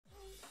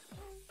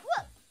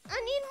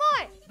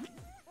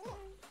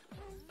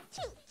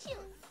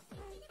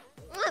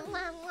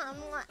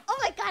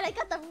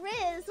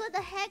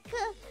the heck?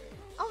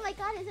 Oh my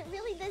god, is it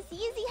really this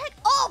easy? Heck,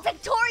 oh,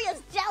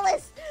 Victoria's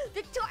jealous!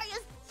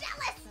 Victoria's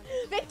jealous!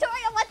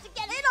 Victoria wants to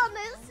get in on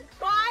this!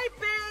 Bye,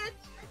 bitch!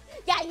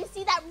 Yeah, you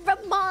see that,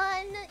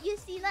 Ramon? You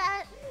see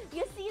that?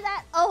 You see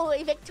that? Oh,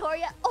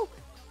 Victoria. Oh,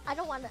 I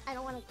don't want a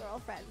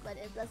girlfriend, but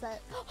it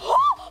doesn't.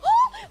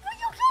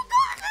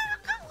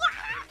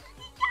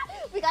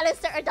 We gotta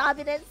assert our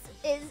dominance.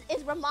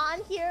 Is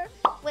Ramon here?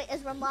 Wait,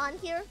 is Ramon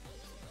here?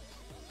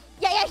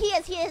 Yeah, he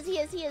is.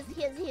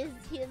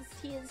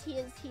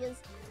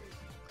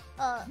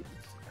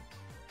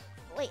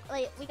 Wait,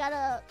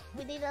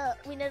 we need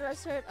to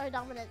assert our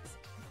dominance.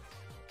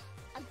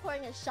 I'm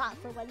pouring a shot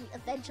for when we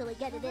eventually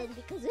get it in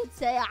because it's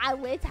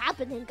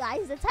happening,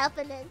 guys. It's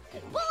happening.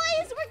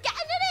 Boys, we're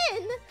getting it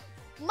in.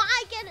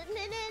 My getting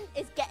it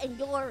in is getting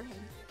your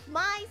in.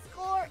 My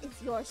score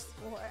is your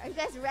score. Are you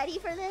guys ready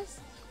for this?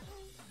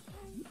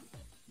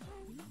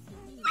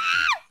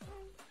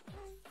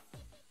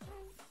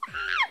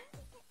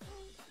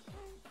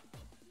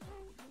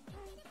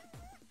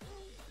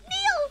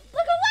 Neil,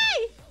 look away!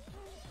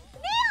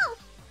 Neil!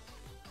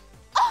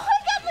 Oh my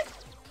god, look!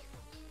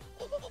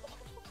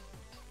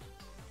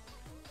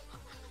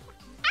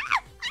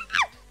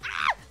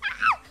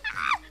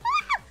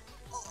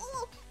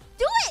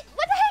 Do it!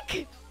 What the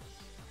heck?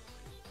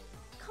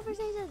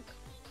 Conversation.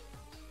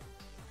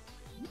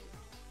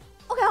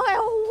 Okay.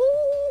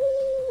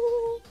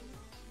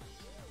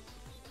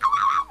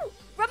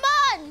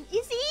 Ramon,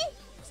 you see?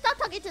 Stop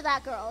talking to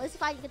that girl. It's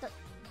fine. You can talk.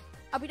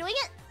 Are we doing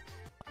it?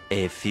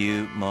 A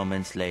few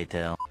moments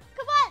later.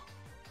 Come on!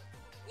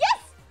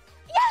 Yes!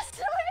 Yes!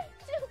 We're doing it!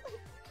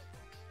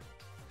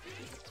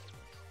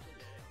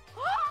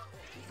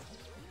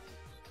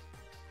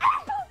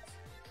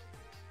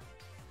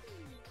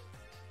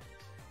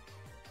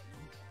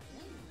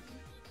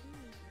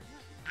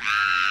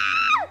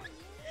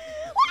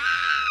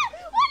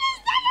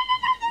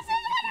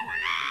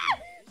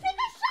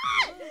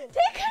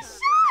 Take a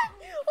shot!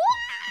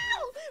 Wow!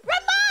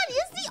 Ramon,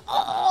 you see?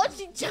 Oh,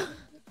 she jumped.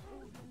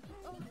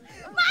 Do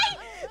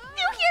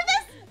you hear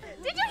this?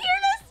 Did you hear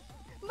this?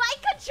 My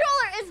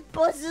controller is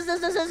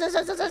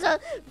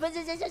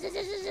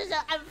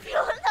I'm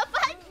feeling the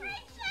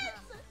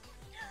vibrations.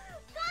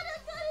 Gotta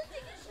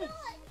take a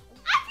shot.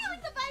 I'm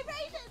feeling the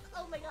vibrations.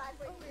 Oh my god,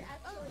 we're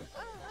actually.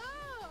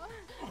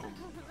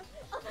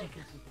 Oh my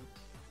god.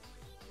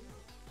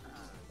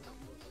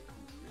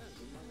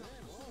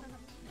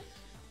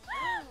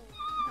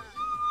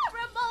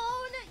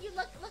 Ramon, you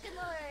look and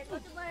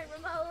learn,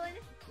 Ramon.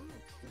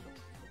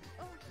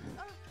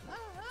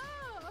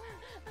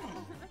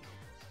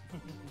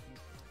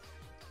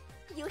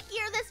 You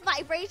hear this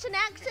vibration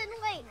action?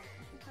 Wait.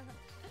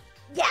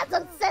 Yeah, it's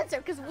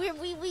uncensored because we're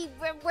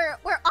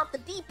off the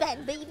deep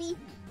end, baby.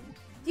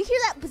 Do you hear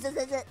that?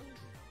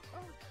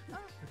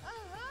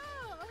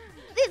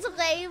 It's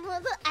okay.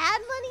 The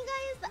ad money,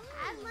 guys. The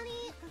ad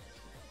money.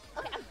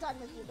 Okay, I'm done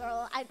with you,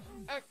 girl. I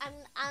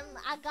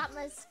got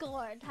my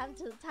score.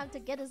 Time to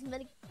get as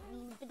many.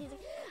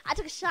 I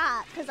took a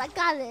shot because I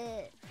got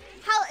it.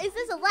 How is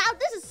this allowed?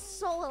 This is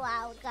so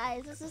allowed,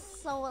 guys. This is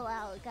so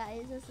allowed,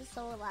 guys. This is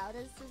so allowed.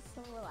 This is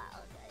so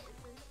allowed, guys.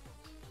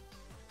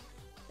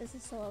 This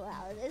is so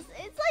allowed. It's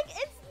like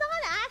it's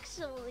not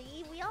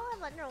actually. We all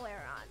have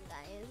underwear on,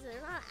 guys.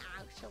 They're not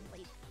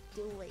actually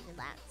doing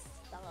that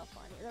stuff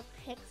on you. They're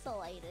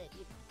pixelated.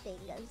 You think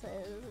it's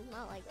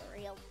not like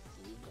real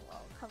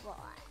people. Come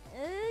on.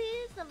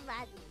 It's the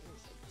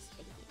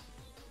imagination.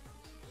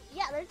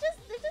 Yeah, they're just.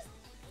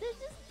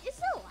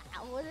 It's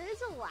allowed.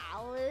 It's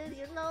allowed.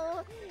 You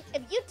know,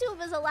 if YouTube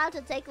is allowed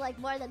to take like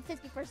more than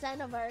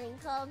 50% of our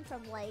income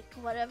from like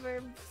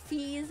whatever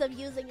fees of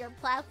using your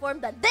platform,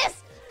 then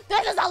this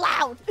is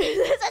allowed.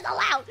 This is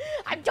allowed.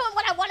 I'm doing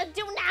what I want to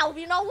do now.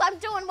 You know, I'm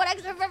doing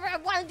whatever I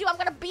want to do. I'm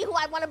gonna be who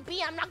I want to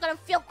be. I'm not gonna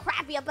feel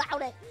crappy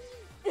about it.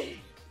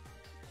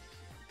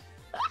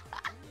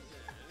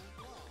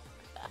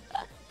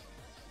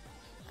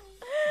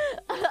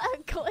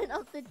 I'm going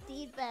off the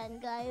deep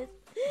end, guys.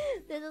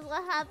 This is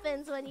what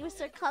happens when you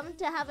succumb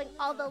to having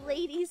all the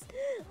ladies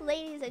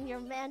in your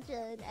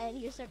mansion, and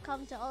you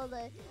succumb to all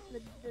the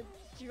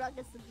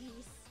druggist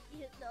abuse.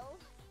 You know,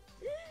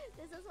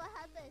 this is what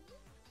happens.